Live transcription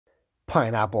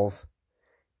pineapples.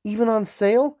 Even on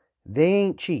sale, they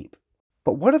ain't cheap.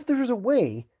 But what if there's a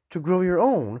way to grow your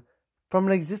own from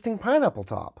an existing pineapple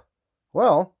top?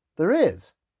 Well, there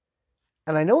is.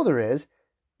 And I know there is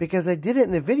because I did it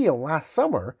in a video last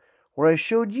summer where I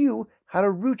showed you how to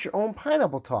root your own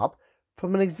pineapple top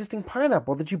from an existing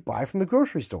pineapple that you buy from the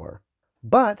grocery store.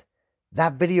 But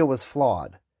that video was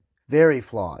flawed. Very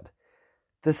flawed.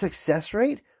 The success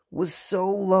rate was so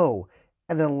low,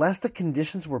 and unless the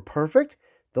conditions were perfect,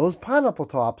 those pineapple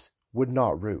tops would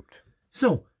not root.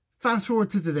 So, fast forward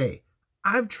to today.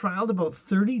 I've trialed about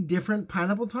 30 different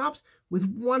pineapple tops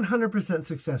with 100%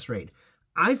 success rate.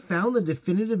 I found the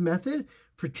definitive method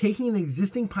for taking an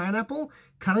existing pineapple,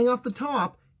 cutting off the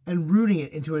top, and rooting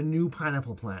it into a new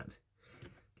pineapple plant.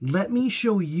 Let me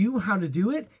show you how to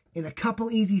do it in a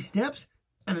couple easy steps,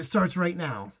 and it starts right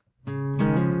now.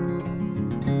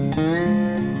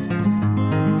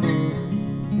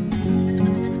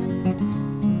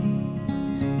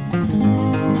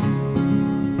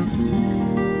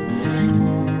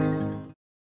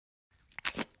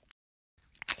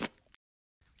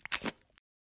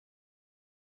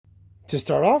 To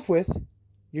start off with,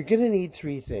 you're going to need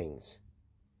 3 things.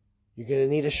 You're going to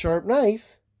need a sharp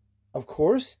knife. Of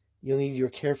course, you'll need your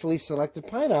carefully selected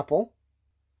pineapple.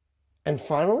 And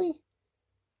finally,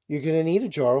 you're going to need a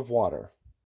jar of water.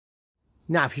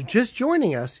 Now, if you're just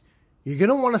joining us, you're going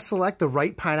to want to select the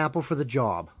right pineapple for the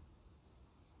job.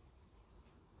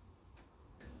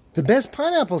 The best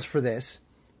pineapples for this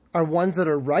are ones that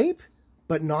are ripe,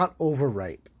 but not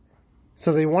overripe.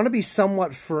 So they want to be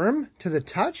somewhat firm to the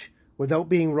touch without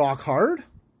being rock hard.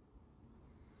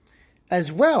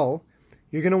 As well,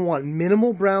 you're going to want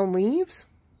minimal brown leaves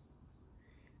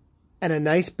and a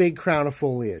nice big crown of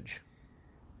foliage.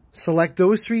 Select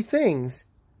those 3 things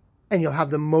and you'll have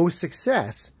the most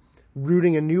success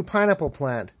rooting a new pineapple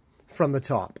plant from the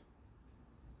top.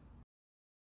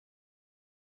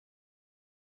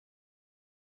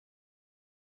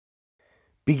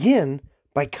 Begin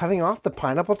by cutting off the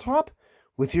pineapple top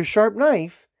with your sharp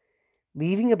knife,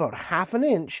 leaving about 1/2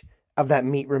 inch of that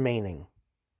meat remaining.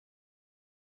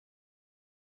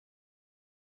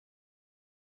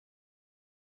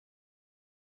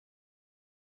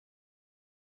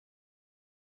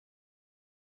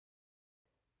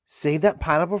 Save that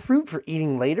pineapple fruit for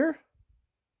eating later,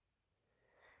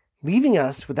 leaving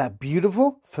us with that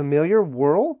beautiful, familiar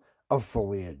whirl of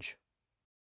foliage.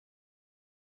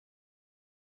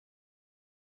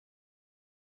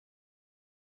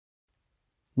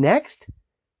 Next,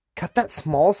 cut that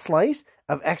small slice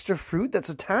of extra fruit that's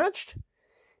attached,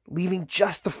 leaving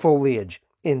just the foliage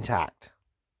intact.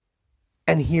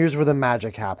 And here's where the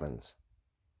magic happens.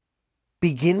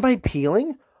 Begin by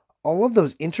peeling all of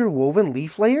those interwoven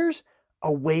leaf layers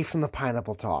away from the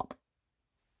pineapple top.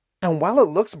 And while it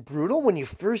looks brutal when you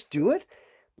first do it,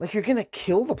 like you're going to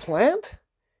kill the plant,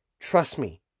 trust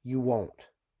me, you won't.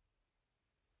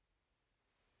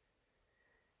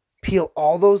 Peel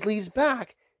all those leaves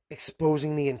back,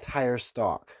 exposing the entire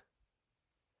stalk.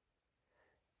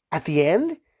 At the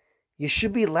end, you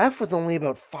should be left with only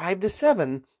about 5 to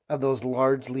 7 of those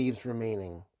large leaves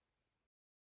remaining.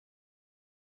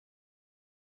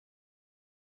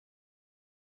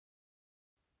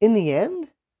 In the end,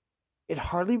 it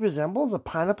hardly resembles a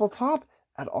pineapple top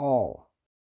at all.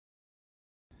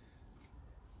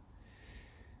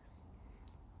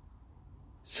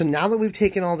 So now that we've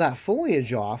taken all that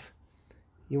foliage off,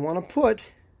 you want to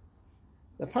put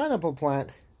the pineapple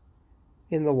plant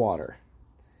in the water.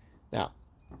 Now,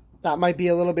 that might be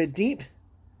a little bit deep.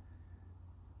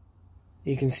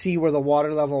 You can see where the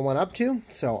water level went up to,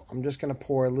 so I'm just going to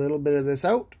pour a little bit of this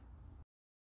out.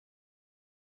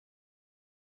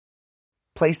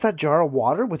 Place that jar of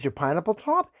water with your pineapple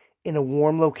top in a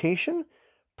warm location,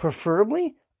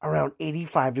 preferably around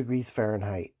 85 degrees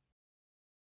Fahrenheit.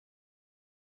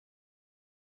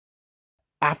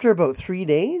 After about 3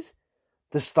 days,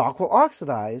 the stalk will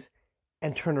oxidize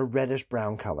and turn a reddish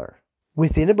brown color.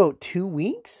 Within about 2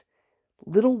 weeks,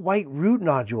 little white root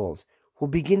nodules will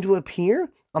begin to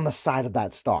appear on the side of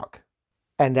that stalk.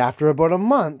 And after about a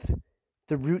month,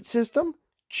 the root system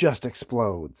just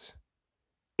explodes.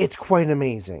 It's quite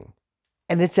amazing.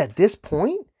 And it's at this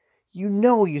point, you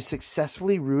know you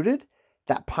successfully rooted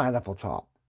that pineapple top.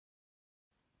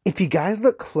 If you guys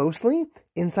look closely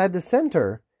inside the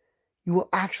center, you will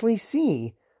actually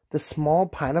see the small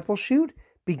pineapple shoot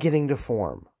beginning to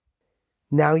form.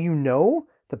 Now you know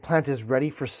the plant is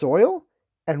ready for soil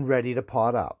and ready to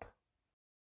pot up.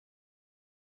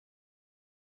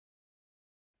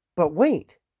 But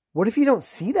wait, what if you don't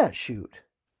see that shoot?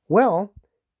 Well,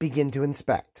 begin to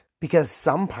inspect, because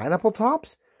some pineapple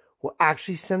tops will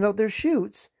actually send out their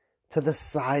shoots to the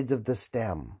sides of the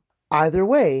stem. Either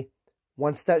way,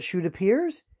 once that shoot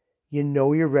appears, you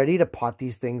know you're ready to pot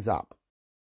these things up.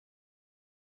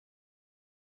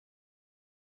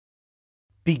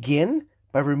 Begin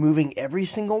by removing every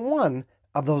single one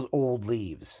of those old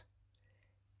leaves.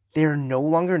 They are no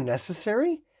longer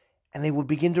necessary and they will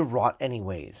begin to rot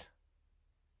anyways.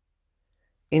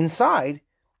 Inside,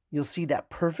 you'll see that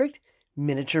perfect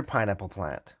miniature pineapple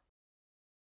plant.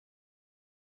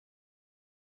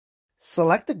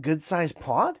 Select a good-sized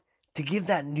pot to give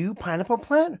that new pineapple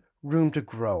plant room to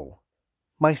grow.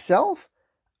 Myself,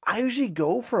 I usually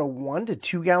go for a 1 to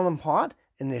 2 gallon pot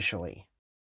initially.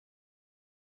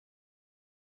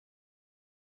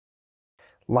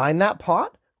 Line that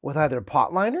pot with either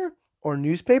pot liner or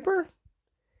newspaper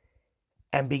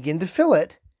and begin to fill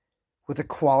it with a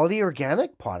quality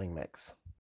organic potting mix.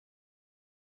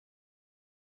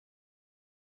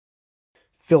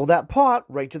 Fill that pot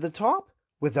right to the top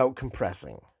without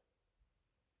compressing.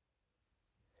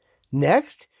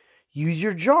 Next, use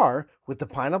your jar with the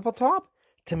pineapple top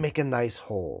to make a nice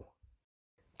hole.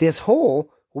 This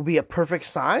hole will be a perfect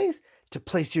size to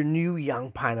place your new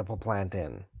young pineapple plant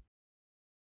in.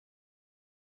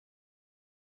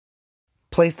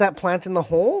 Place that plant in the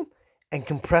hole and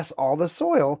compress all the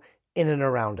soil in and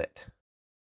around it.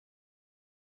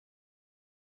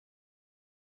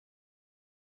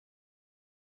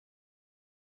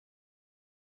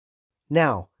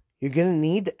 Now, you're going to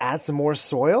need to add some more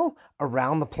soil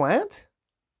around the plant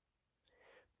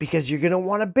because you're going to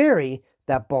want to bury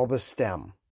that bulbous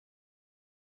stem.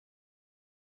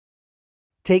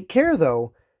 Take care,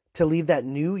 though, to leave that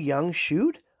new young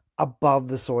shoot above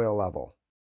the soil level.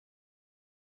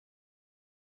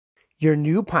 Your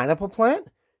new pineapple plant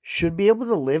should be able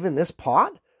to live in this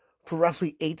pot for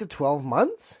roughly 8 to 12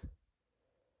 months,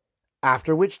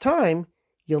 after which time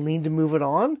you'll need to move it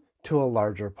on to a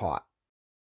larger pot.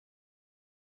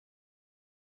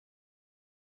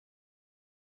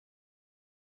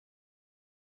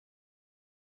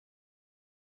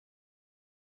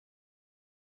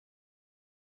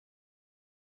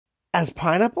 As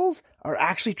pineapples are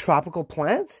actually tropical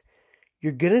plants,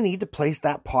 you're going to need to place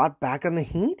that pot back on the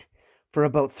heat for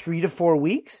about 3 to 4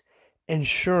 weeks,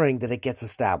 ensuring that it gets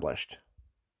established.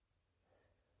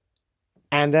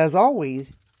 And as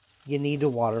always, you need to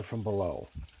water from below.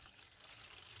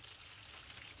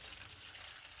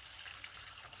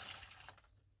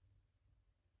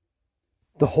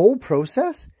 The whole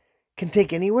process can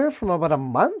take anywhere from about a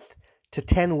month to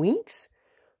 10 weeks,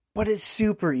 but it's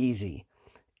super easy.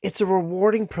 It's a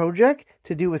rewarding project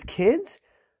to do with kids,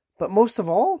 but most of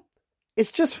all,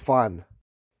 it's just fun.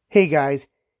 Hey guys,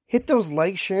 hit those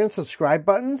like, share, and subscribe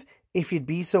buttons if you'd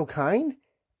be so kind,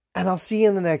 and I'll see you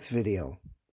in the next video.